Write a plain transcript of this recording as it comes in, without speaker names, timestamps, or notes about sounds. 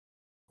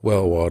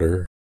Well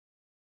Water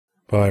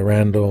by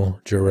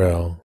Randall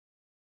Jarrell.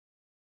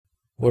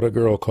 What a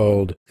girl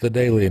called the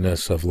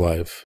dailiness of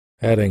life,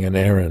 adding an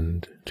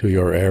errand to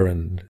your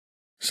errand,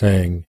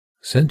 saying,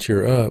 since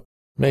you're up,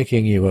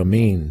 making you a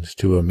means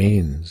to a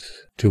means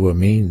to a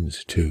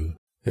means to,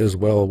 is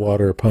well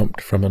water pumped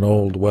from an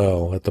old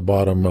well at the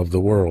bottom of the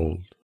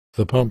world.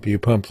 The pump you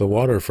pump the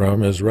water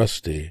from is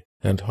rusty,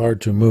 and hard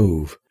to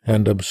move,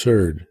 and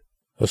absurd.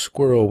 A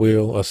squirrel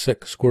wheel a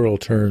sick squirrel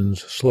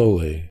turns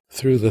slowly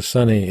through the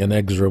sunny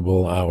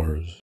inexorable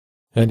hours.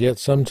 And yet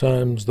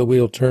sometimes the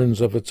wheel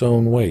turns of its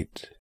own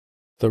weight.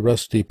 The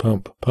rusty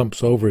pump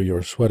pumps over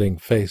your sweating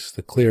face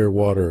the clear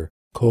water,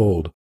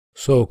 cold,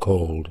 so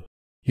cold.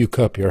 You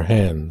cup your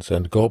hands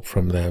and gulp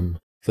from them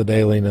the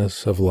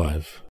dailiness of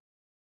life.